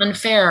 And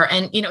unfair.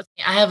 And,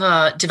 I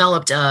have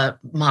developed a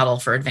model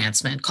for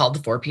advancement called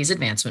the 4 Ps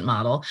advancement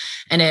model,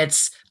 and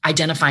it's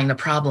identifying the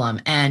problem.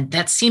 And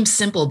that seems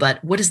simple,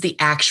 but what is the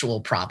actual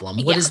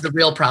problem? What is the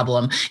real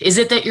problem? Is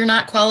it that you're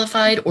not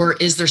qualified, or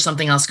is there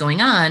something else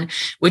going on?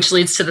 Which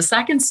leads to the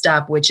second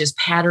step, which is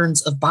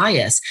patterns of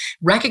bias,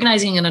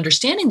 recognizing and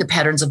understanding the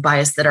patterns of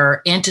bias that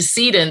are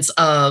antecedents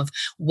of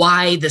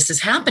why this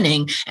is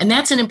happening. And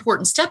that's an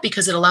important step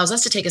because it allows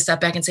us to take a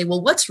step back and say,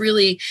 well, what's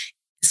really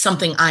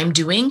something I'm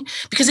doing?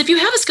 Because if you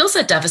have a skill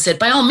set deficit,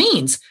 by all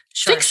means,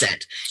 fix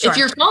it. If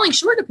you're falling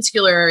short in a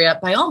particular area,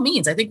 by all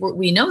means, I think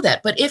we know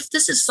that. But if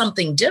this is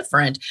something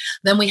different,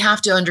 then we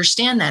have to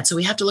understand that. So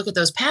we have to look at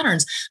those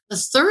patterns. The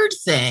third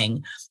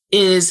thing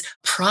is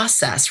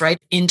process, right?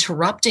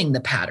 Interrupting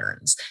the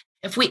patterns.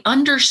 If we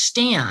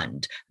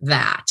understand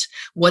that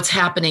what's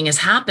happening is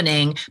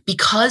happening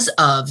because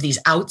of these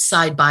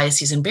outside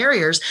biases and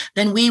barriers,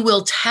 then we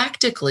will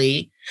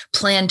tactically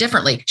plan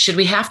differently. Should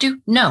we have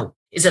to? No.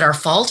 Is it our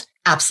fault?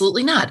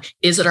 Absolutely not.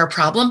 Is it our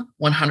problem?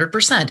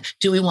 100%.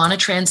 Do we want to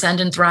transcend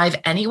and thrive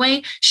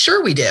anyway?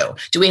 Sure we do.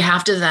 Do we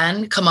have to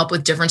then come up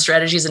with different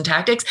strategies and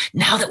tactics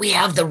now that we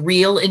have the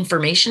real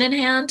information in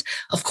hand?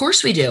 Of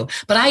course we do.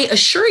 But I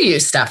assure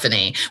you,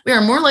 Stephanie, we are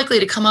more likely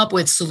to come up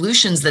with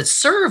solutions that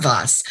serve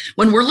us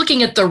when we're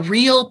looking at the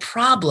real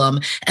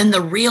problem and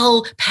the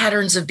real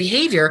patterns of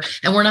behavior,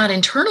 and we're not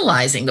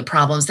internalizing the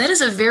problems. That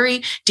is a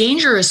very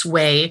dangerous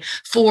way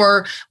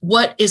for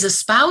what is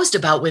espoused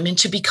about women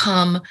to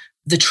become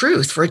the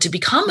truth, for it to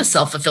become a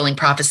self-fulfilling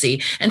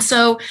prophecy. And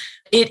so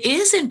it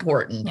is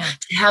important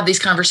to have these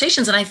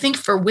conversations. And I think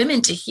for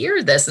women to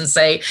hear this and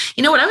say,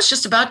 you know what, I was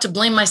just about to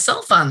blame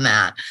myself on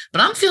that,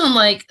 but I'm feeling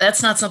like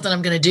that's not something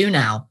I'm going to do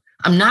now.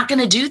 I'm not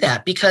going to do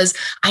that because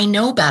I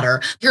know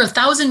better. There are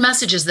 1,000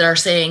 messages that are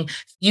saying,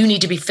 you need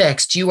to be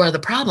fixed. You are the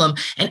problem.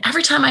 And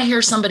every time I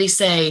hear somebody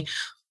say,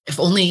 if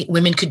only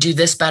women could do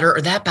this better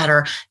or that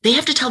better, they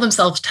have to tell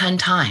themselves 10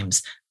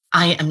 times,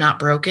 I am not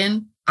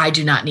broken. I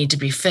do not need to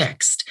be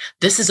fixed.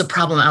 This is a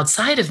problem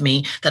outside of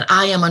me that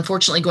I am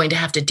unfortunately going to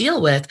have to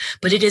deal with,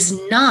 but it is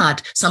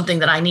not something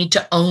that I need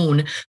to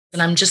own,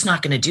 and I'm just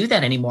not going to do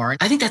that anymore.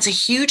 I think that's a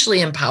hugely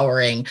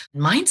empowering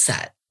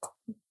mindset.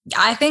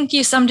 I think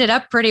you summed it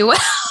up pretty well.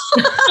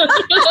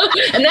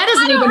 And that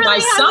isn't even my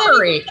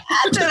summary.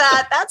 Add to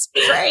that. That's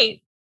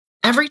great.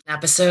 Every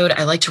episode,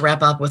 I like to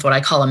wrap up with what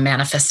I call a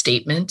manifest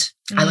statement.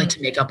 I like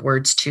to make up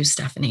words too,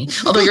 Stephanie.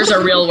 Although yours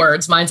are real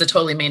words, mine's a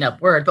totally made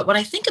up word. But what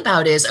I think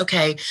about is,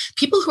 okay,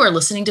 people who are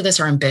listening to this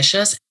are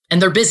ambitious.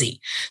 and they're busy.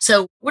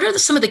 So what are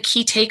some of the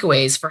key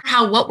takeaways for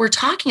how what we're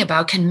talking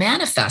about can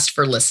manifest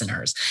for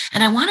listeners?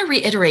 And I want to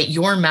reiterate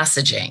your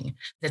messaging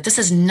that this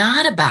is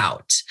not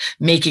about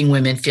making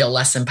women feel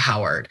less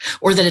empowered,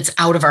 or that it's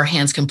out of our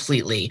hands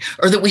completely,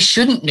 or that we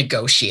shouldn't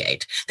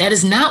negotiate. That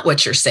is not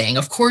what you're saying.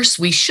 Of course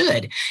we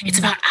should. It's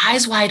about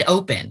eyes wide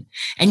open.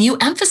 And you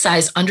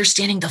emphasize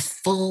understanding the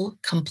full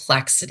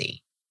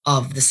complexity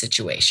of the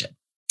situation.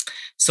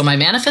 So my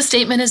manifest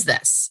statement is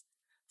this: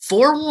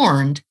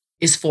 forewarned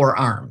is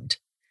forearmed.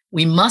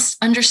 We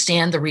must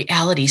understand the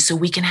reality so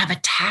we can have a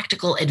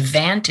tactical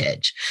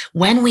advantage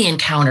when we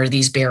encounter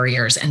these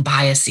barriers and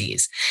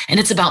biases. And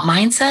it's about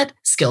mindset,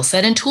 skill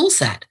set, and tool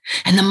set.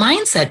 And the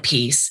mindset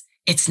piece,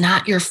 it's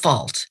not your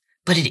fault,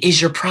 but it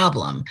is your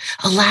problem,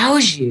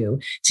 allows you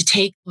to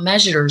take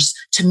measures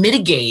to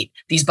mitigate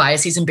these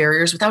biases and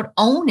barriers without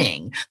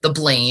owning the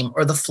blame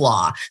or the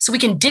flaw. So we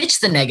can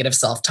ditch the negative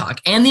self-talk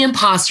and the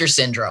imposter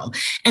syndrome,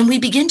 and we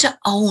begin to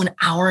own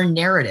our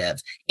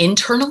narrative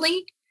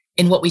internally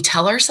in what we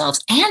tell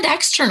ourselves and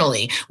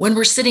externally when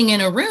we're sitting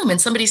in a room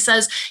and somebody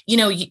says,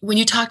 when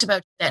you talked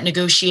about that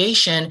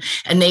negotiation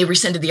and they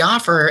rescinded the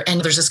offer,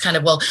 and there's this kind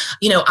of,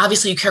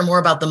 obviously you care more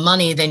about the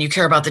money than you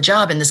care about the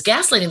job, and this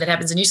gaslighting that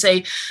happens, and you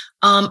say,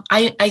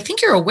 I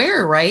think you're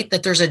aware, right,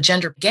 that there's a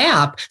gender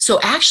gap. So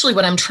actually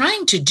what I'm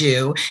trying to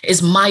do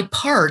is my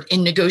part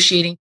in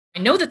negotiating. I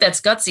know that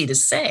that's gutsy to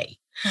say,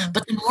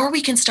 but the more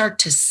we can start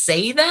to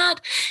say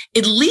that,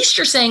 at least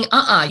you're saying,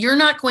 you're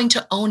not going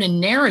to own a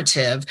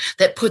narrative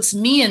that puts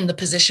me in the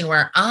position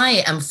where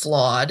I am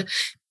flawed.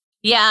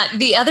 Yeah.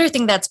 The other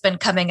thing that's been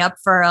coming up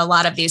for a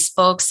lot of these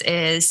folks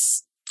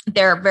is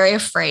they're very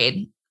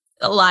afraid.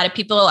 A lot of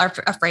people are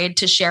afraid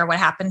to share what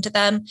happened to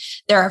them.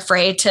 They're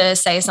afraid to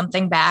say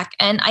something back.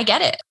 And I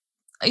get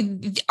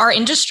it. Our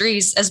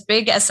industries, as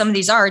big as some of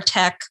these are,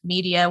 tech,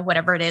 media,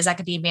 whatever it is,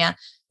 academia,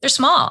 they're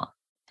small.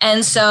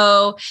 And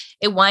so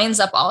it winds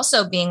up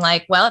also being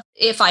like, well,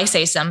 if I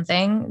say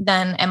something,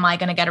 then am I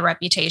going to get a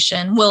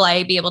reputation? Will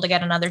I be able to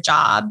get another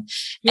job?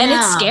 Yeah. And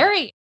it's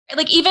scary.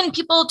 Like even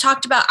people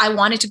talked about, I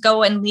wanted to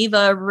go and leave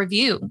a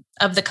review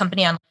of the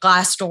company on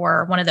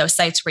Glassdoor, one of those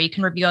sites where you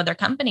can review other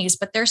companies,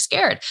 but they're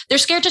scared. They're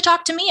scared to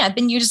talk to me. I've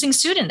been using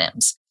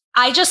pseudonyms.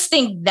 I just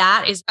think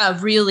that is a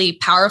really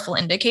powerful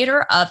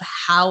indicator of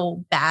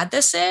how bad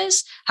this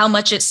is, how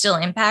much it still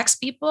impacts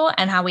people,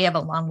 and how we have a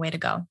long way to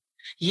go.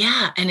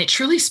 Yeah. And it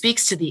truly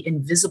speaks to the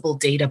invisible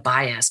data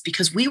bias,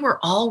 because we were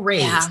all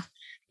raised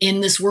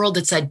in this world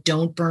that said,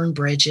 don't burn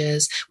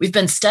bridges. We've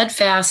been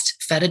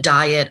steadfast, fed a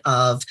diet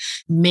of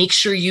make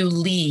sure you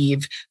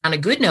leave on a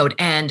good note.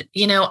 And,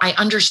 I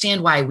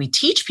understand why we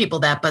teach people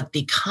that, but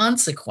the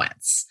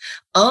consequence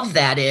of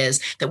that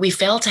is that we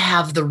fail to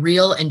have the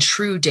real and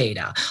true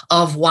data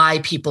of why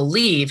people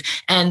leave.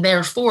 And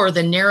therefore,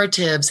 the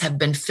narratives have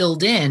been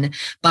filled in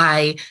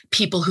by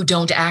people who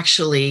don't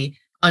actually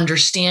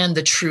understand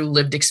the true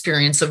lived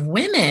experience of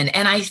women.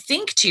 And I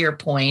think, to your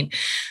point,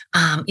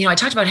 I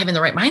talked about having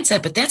the right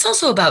mindset, but that's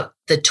also about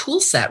the tool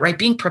set, right?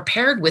 Being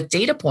prepared with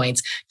data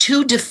points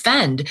to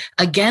defend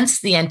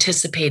against the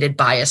anticipated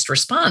biased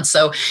response.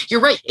 So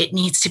you're right. It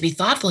needs to be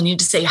thoughtful. And you need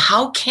to say,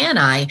 how can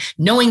I,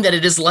 knowing that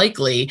it is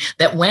likely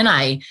that when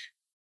I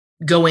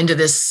go into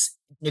this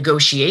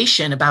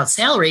negotiation about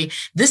salary,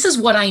 this is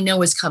what I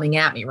know is coming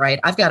at me, right?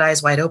 I've got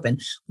eyes wide open.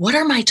 What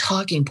are my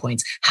talking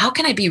points? How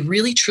can I be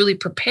really, truly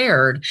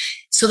prepared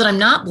so that I'm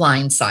not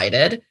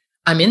blindsided?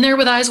 I'm in there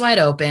with eyes wide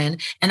open,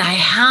 and I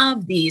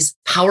have these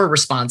power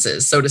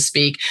responses, so to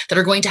speak, that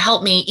are going to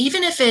help me,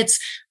 even if it's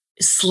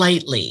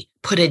slightly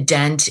put a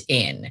dent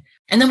in.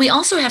 And then we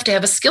also have to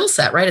have a skill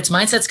set, right? It's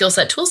mindset, skill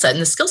set, tool set.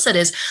 And the skill set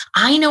is,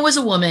 I know as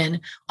a woman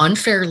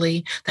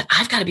unfairly that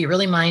I've got to be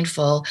really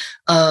mindful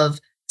of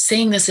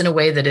saying this in a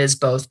way that is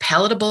both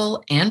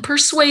palatable and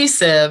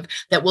persuasive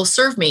that will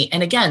serve me.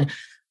 And again,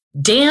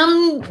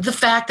 damn the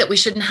fact that we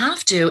shouldn't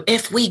have to.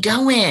 If we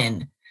go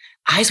in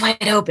eyes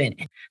wide open,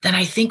 then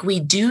I think we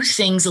do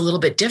things a little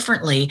bit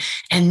differently.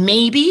 And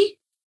maybe,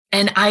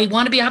 and I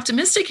want to be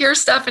optimistic here,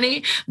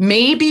 Stephanie,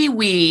 maybe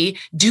we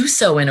do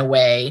so in a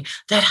way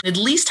that at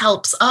least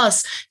helps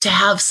us to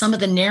have some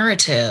of the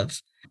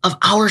narrative of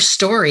our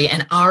story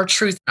and our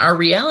truth, our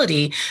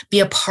reality be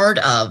a part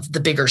of the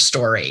bigger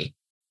story.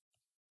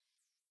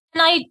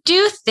 And I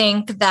do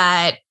think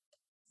that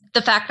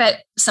the fact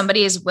that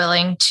somebody is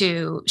willing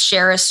to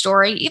share a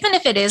story, even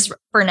if it is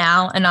for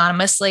now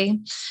anonymously,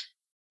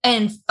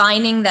 and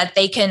finding that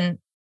they can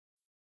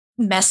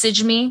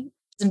message me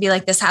and be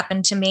like, this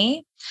happened to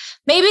me,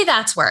 maybe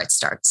that's where it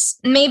starts.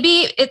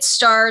 Maybe it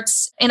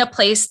starts in a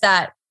place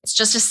that it's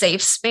just a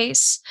safe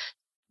space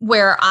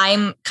where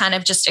I'm kind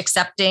of just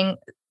accepting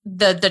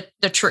the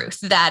truth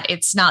that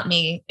it's not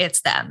me,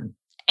 it's them.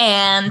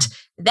 And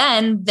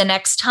then the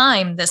next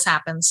time this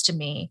happens to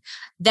me,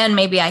 then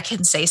maybe I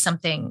can say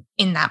something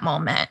in that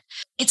moment.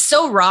 It's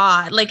so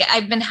raw. Like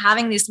I've been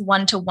having these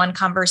one-to-one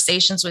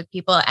conversations with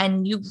people,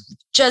 and you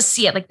just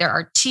see it. Like there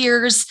are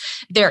tears,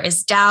 there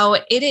is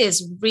doubt. It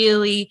is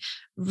really,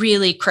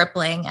 really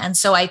crippling. And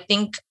so I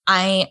think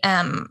I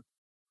am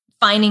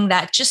finding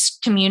that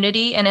just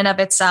community in and of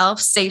itself,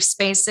 safe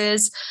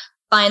spaces,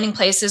 finding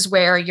places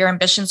where your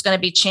ambition is going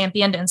to be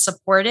championed and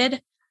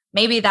supported,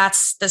 maybe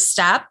that's the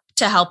step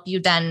to help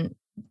you then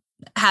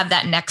have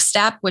that next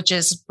step, which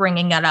is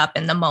bringing it up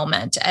in the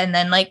moment. And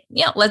then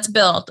let's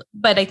build.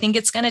 But I think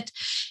it's going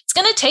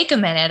to take a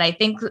minute. I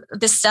think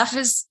this stuff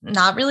has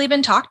not really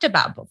been talked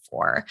about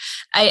before.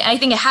 I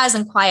think it has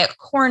in quiet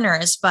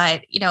corners,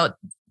 but,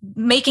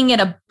 making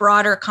it a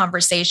broader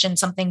conversation,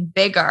 something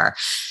bigger,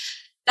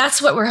 that's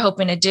what we're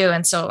hoping to do.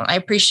 And so I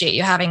appreciate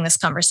you having this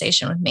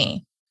conversation with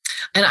me.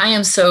 And I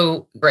am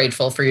so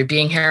grateful for you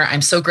being here.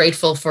 I'm so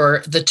grateful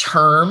for the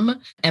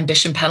term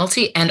ambition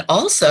penalty and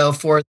also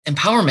for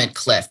empowerment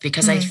cliff,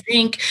 because I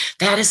think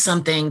that is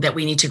something that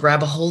we need to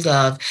grab a hold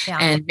of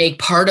and make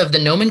part of the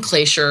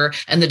nomenclature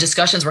and the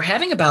discussions we're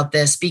having about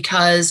this,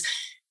 because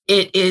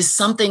it is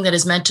something that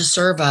is meant to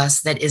serve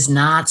us that is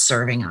not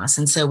serving us.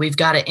 And so we've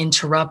got to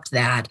interrupt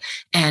that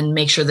and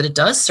make sure that it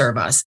does serve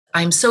us.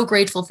 I'm so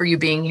grateful for you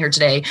being here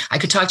today. I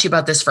could talk to you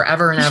about this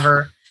forever and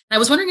ever. I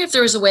was wondering if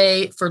there was a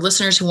way for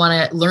listeners who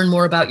want to learn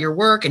more about your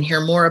work and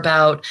hear more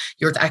about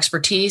your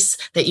expertise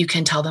that you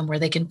can tell them where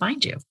they can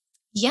find you.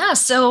 Yeah,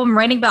 so I'm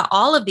writing about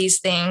all of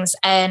these things,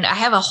 and I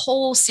have a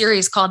whole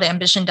series called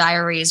Ambition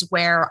Diaries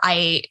where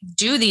I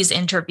do these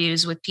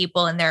interviews with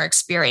people and their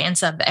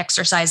experience of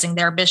exercising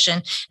their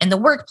ambition in the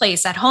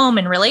workplace, at home,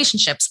 in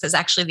relationships, because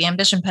actually the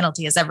ambition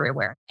penalty is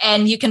everywhere.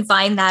 And you can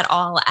find that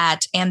all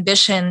at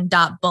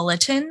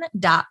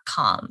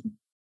ambition.bulletin.com.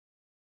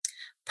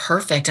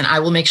 Perfect. And I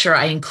will make sure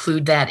I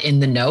include that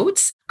in the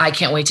notes. I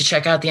can't wait to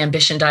check out the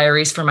Ambition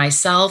Diaries for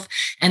myself.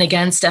 And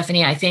again,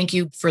 Stephanie, I thank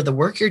you for the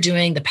work you're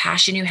doing, the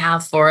passion you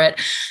have for it,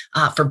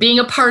 for being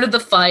a part of the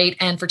fight,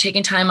 and for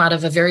taking time out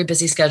of a very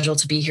busy schedule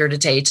to be here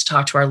today to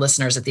talk to our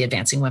listeners at the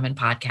Advancing Women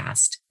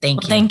podcast.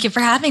 Thank you. Thank you for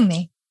having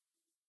me.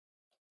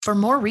 For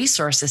more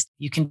resources,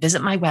 you can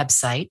visit my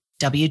website,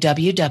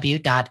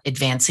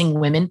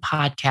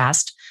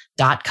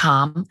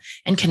 www.advancingwomenpodcast.com,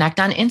 and connect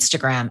on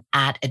Instagram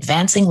at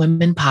Advancing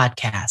Women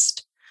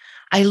Podcast.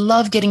 I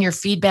love getting your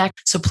feedback,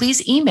 so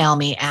please email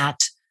me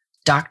at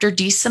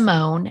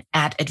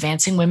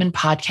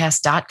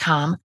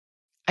drdsimone@advancingwomenpodcast.com.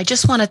 I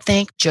just want to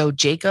thank Joe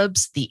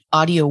Jacobs, the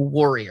audio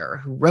warrior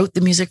who wrote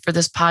the music for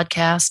this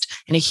podcast,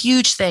 and a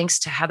huge thanks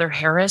to Heather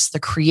Harris, the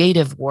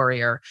creative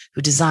warrior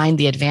who designed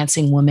the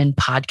Advancing Women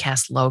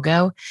Podcast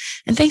logo.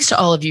 And thanks to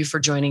all of you for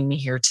joining me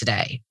here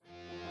today.